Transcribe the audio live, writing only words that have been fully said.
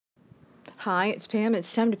Hi, it's Pam.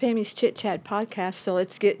 It's time to Pammy's Chit Chat podcast, so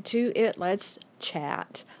let's get to it. Let's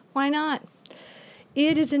chat. Why not?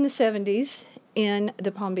 It is in the 70s in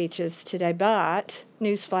the Palm Beaches today, but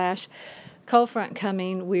newsflash, cold front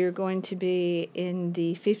coming. We're going to be in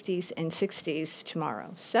the 50s and 60s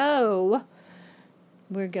tomorrow. So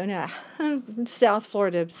we're going to South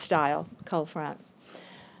Florida style cold front.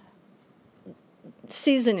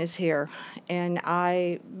 Season is here, and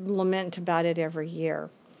I lament about it every year.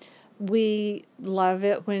 We love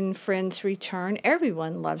it when friends return.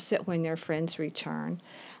 Everyone loves it when their friends return,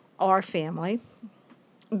 our family.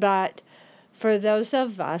 But for those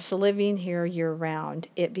of us living here year round,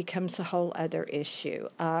 it becomes a whole other issue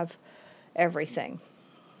of everything,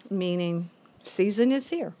 meaning season is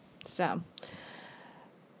here. So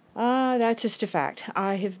that's just a fact.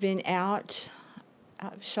 I have been out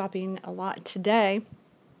shopping a lot today,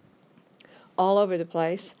 all over the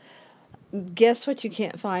place. Guess what you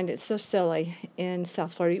can't find? It's so silly in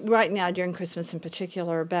South Florida right now during Christmas in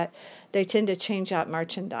particular, but they tend to change out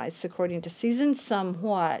merchandise according to season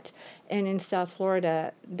somewhat. And in South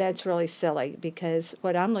Florida, that's really silly because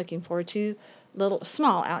what I'm looking forward to, little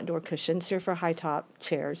small outdoor cushions here for high top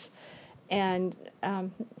chairs. And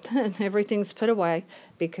everything's put away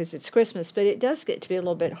because it's Christmas, but it does get to be a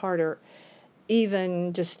little bit harder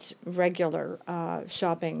even just regular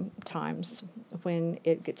shopping times when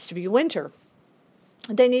it gets to be winter.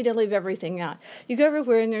 They need to leave everything out. You go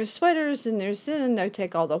everywhere and there's sweaters and they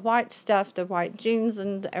take all the white stuff, the white jeans,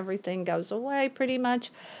 and everything goes away pretty much.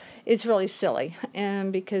 It's really silly,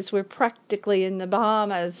 and because we're practically in the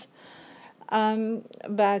Bahamas,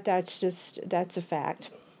 but that's a fact.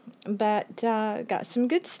 But got some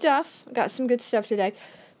good stuff. Got some good stuff today.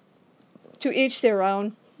 To each their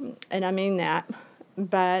own. And I mean that,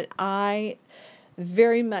 but I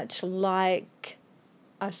very much like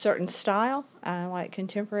a certain style. I like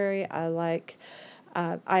contemporary.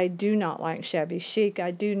 I do not like shabby chic. I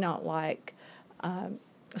do not like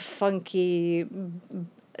funky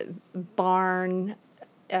barn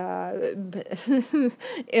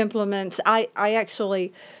implements. I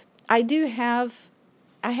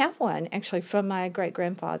have one actually from my great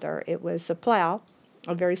grandfather. It was a plow,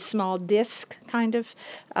 a very small disc kind of.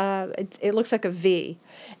 It looks like a V,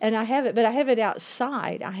 and I have it, but I have it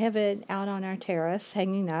outside. I have it out on our terrace,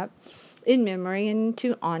 hanging up, in memory and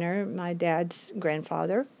to honor my dad's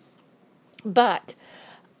grandfather. But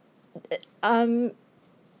I'm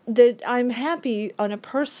happy on a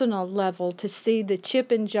personal level to see the Chip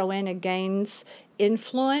and Joanna Gaines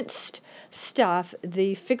influenced stuff.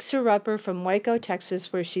 The Fixer Upper from Waco,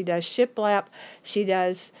 Texas, where she does shiplap, she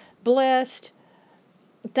does blessed.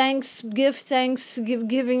 Giving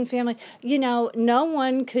family. No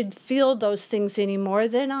one could feel those things any more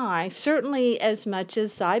than I. Certainly as much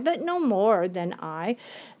as I, but no more than I.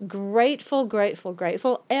 Grateful, grateful,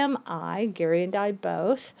 grateful am I, Gary and I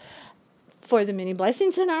both, for the many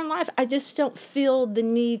blessings in our life. I just don't feel the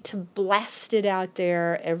need to blast it out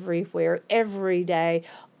there everywhere, every day,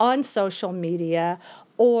 on social media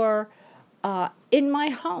or in my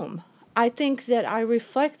home. I think that I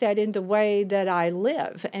reflect that in the way that I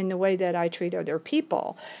live and the way that I treat other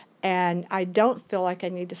people. And I don't feel like I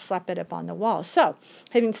need to slap it up on the wall. So,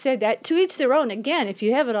 having said that, to each their own. Again, if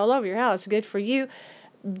you have it all over your house, good for you.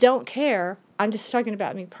 Don't care. I'm just talking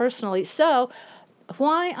about me personally. So,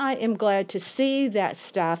 why I am glad to see that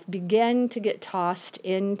stuff begin to get tossed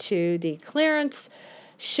into the clearance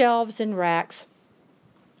shelves and racks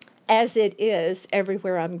as it is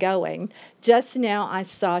everywhere I'm going. Just now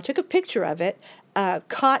took a picture of it,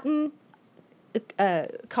 cotton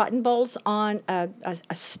bowls on a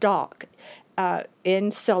stalk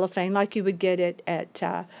in cellophane, like you would get it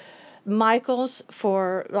at Michael's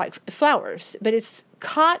for like flowers, but it's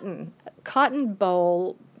cotton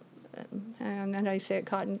bowl. I don't know how you say it,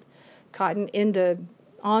 cotton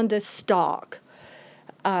on the stalk.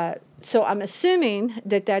 So I'm assuming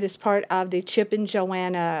that is part of the Chip and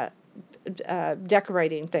Joanna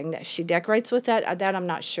decorating thing that she decorates with that. That I'm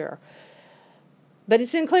not sure. But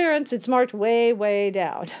it's in clearance. It's marked way, way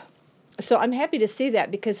down. So I'm happy to see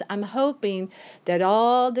that because I'm hoping that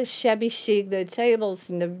all the shabby chic, the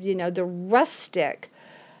tables and the rustic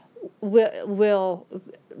will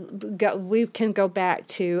go, we can go back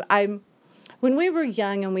to. When we were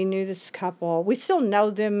young and we knew this couple, we still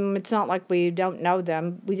know them. It's not like we don't know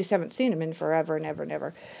them. We just haven't seen them in forever and ever and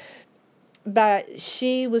ever. But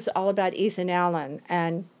she was all about Ethan Allen,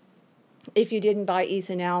 and if you didn't buy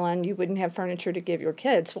Ethan Allen, you wouldn't have furniture to give your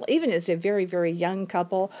kids. Well, even as a very, very young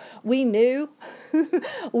couple, we knew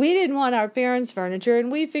we didn't want our parents' furniture,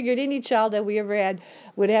 and we figured any child that we ever had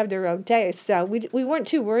would have their own taste. So we weren't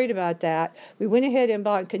too worried about that. We went ahead and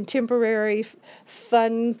bought contemporary,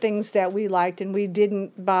 fun things that we liked, and we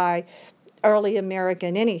didn't buy early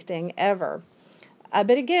American anything ever.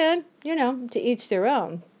 But again, to each their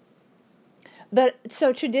own. But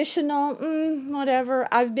so traditional, whatever.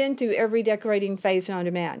 I've been through every decorating phase known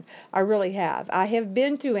to man. I really have. I have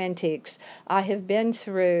been through antiques. I have been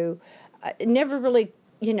through, never really,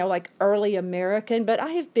 like early American, but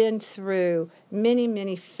I have been through many,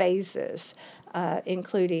 many phases,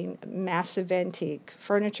 including massive antique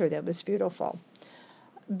furniture that was beautiful.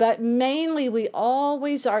 But mainly, we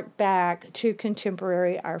always arc back to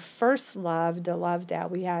contemporary, our first love, the love that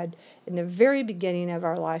we had in the very beginning of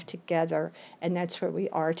our life together, and that's where we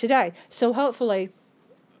are today. So hopefully,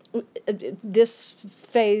 this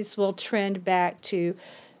phase will trend back to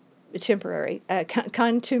temporary,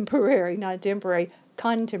 contemporary, not temporary,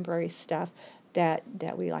 contemporary stuff that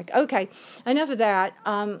we like. Okay, enough of that.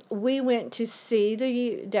 We went to see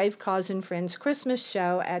the Dave Koz and Friends Christmas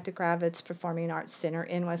show at the Kravitz Performing Arts Center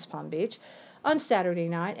in West Palm Beach on Saturday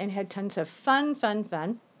night and had tons of fun.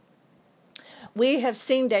 We have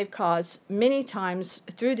seen Dave Koz many times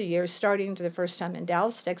through the years, starting to the first time in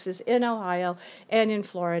Dallas, Texas, in Ohio, and in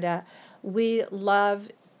Florida. We love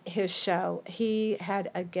his show. He had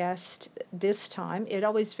a guest this time. It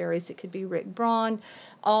always varies. It could be Rick Braun.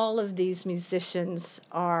 All of these musicians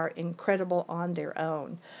are incredible on their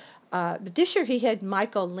own. But this year he had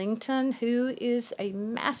Michael Lington, who is a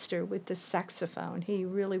master with the saxophone. He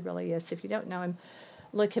really, really is. If you don't know him,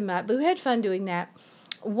 look him up. But we had fun doing that.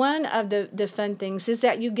 One of the fun things is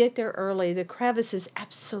that you get there early. The Kravitz is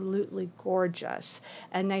absolutely gorgeous,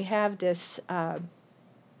 and they have this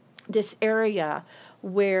area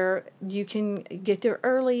where you can get there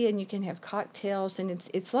early and you can have cocktails, and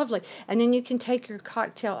it's lovely. And then you can take your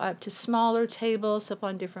cocktail up to smaller tables up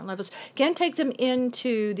on different levels. You can't take them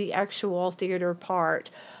into the actual theater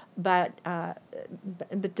part. But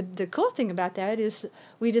the cool thing about that is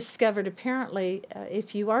we discovered apparently,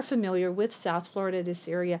 if you are familiar with South Florida, this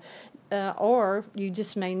area, or you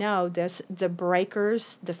just may know this, the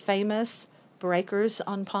Breakers, the famous Breakers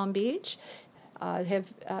on Palm Beach, have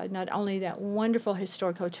not only that wonderful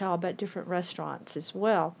historic hotel, but different restaurants as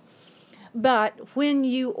well. But when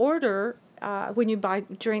you order, when you buy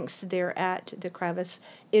drinks there at the Kravitz,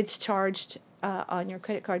 it's charged on your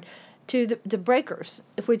credit card to the Breakers,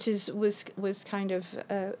 which was kind of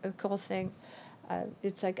a cool thing.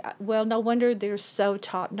 It's like, well, no wonder they're so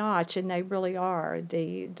top notch, and they really are.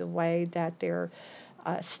 The way that their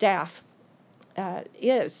staff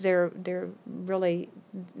is. They're really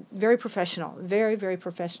very professional, very, very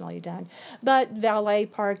professionally done. But valet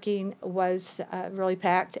parking was really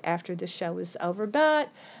packed after the show was over, but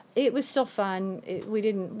it was still fun. We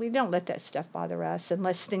don't let that stuff bother us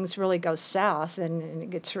unless things really go south and it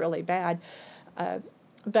gets really bad.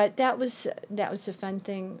 But that was a fun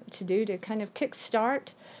thing to do to kind of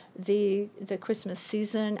kickstart the Christmas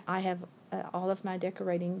season. I have all of my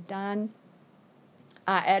decorating done.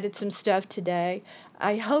 I added some stuff today.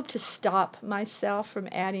 I hope to stop myself from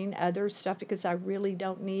adding other stuff because I really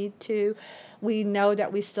don't need to. We know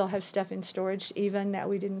that we still have stuff in storage even that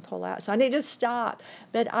we didn't pull out. So I need to stop.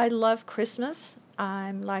 But I love Christmas.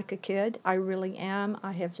 I'm like a kid. I really am.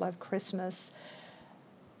 I have loved Christmas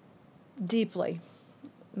deeply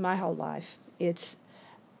my whole life.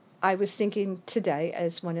 I was thinking today,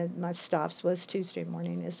 as one of my stops was Tuesday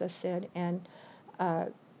morning, as I said, and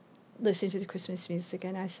listening to the Christmas music,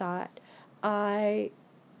 and I thought,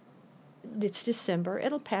 it's December.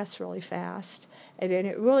 It'll pass really fast, and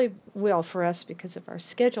it really will for us because of our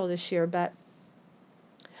schedule this year. But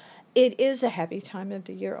it is a happy time of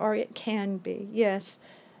the year, or it can be. Yes,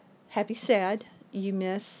 happy, sad. You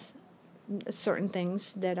miss certain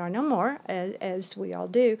things that are no more, as we all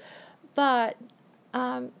do. But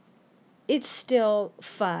it's still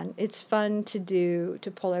fun. It's fun to do,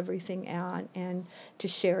 to pull everything out and to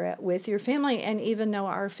share it with your family. And even though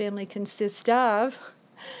our family consists of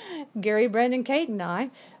Gary, Brandon, Kate, and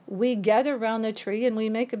I, we gather around the tree and we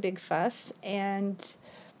make a big fuss, and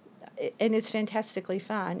it's fantastically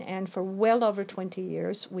fun. And for well over 20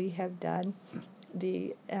 years, we have done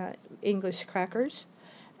the English crackers.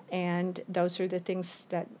 And those are the things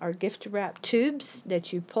that are gift wrap tubes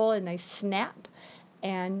that you pull and they snap,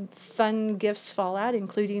 and fun gifts fall out,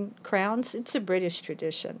 including crowns. It's a British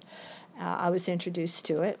tradition. I was introduced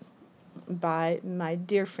to it by my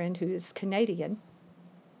dear friend who is Canadian,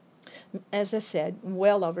 as I said,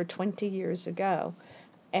 well over 20 years ago.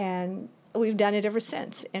 and we've done it ever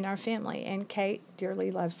since in our family. And Kate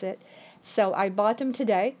dearly loves it. So I bought them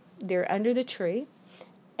today. They're under the tree,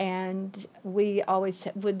 and we always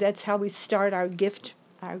that's how we start our gift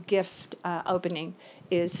opening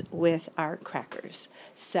is with our crackers.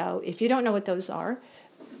 So if you don't know what those are,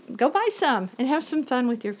 go buy some and have some fun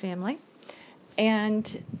with your family.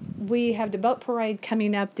 And we have the boat parade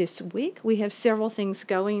coming up this week. We have several things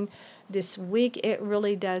going this week. It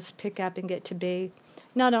really does pick up and get to be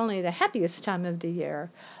not only the happiest time of the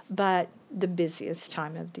year, but the busiest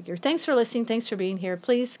time of the year. Thanks for listening. Thanks for being here.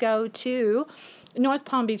 Please go to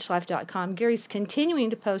northpalmbeachlife.com. Gary's continuing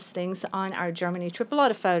to post things on our Germany trip, a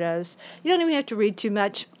lot of photos. You don't even have to read too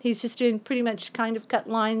much. He's just doing pretty much kind of cut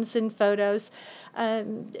lines and photos.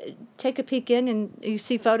 Take a peek in and you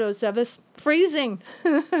see photos of us freezing,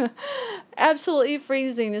 absolutely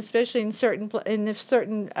freezing, especially in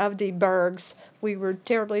certain of the bergs. We were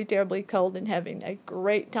terribly, terribly cold and having a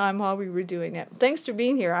great time while we were doing it. Thanks for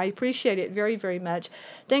being here. I appreciate it very, very much.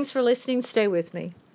 Thanks for listening. Stay with me.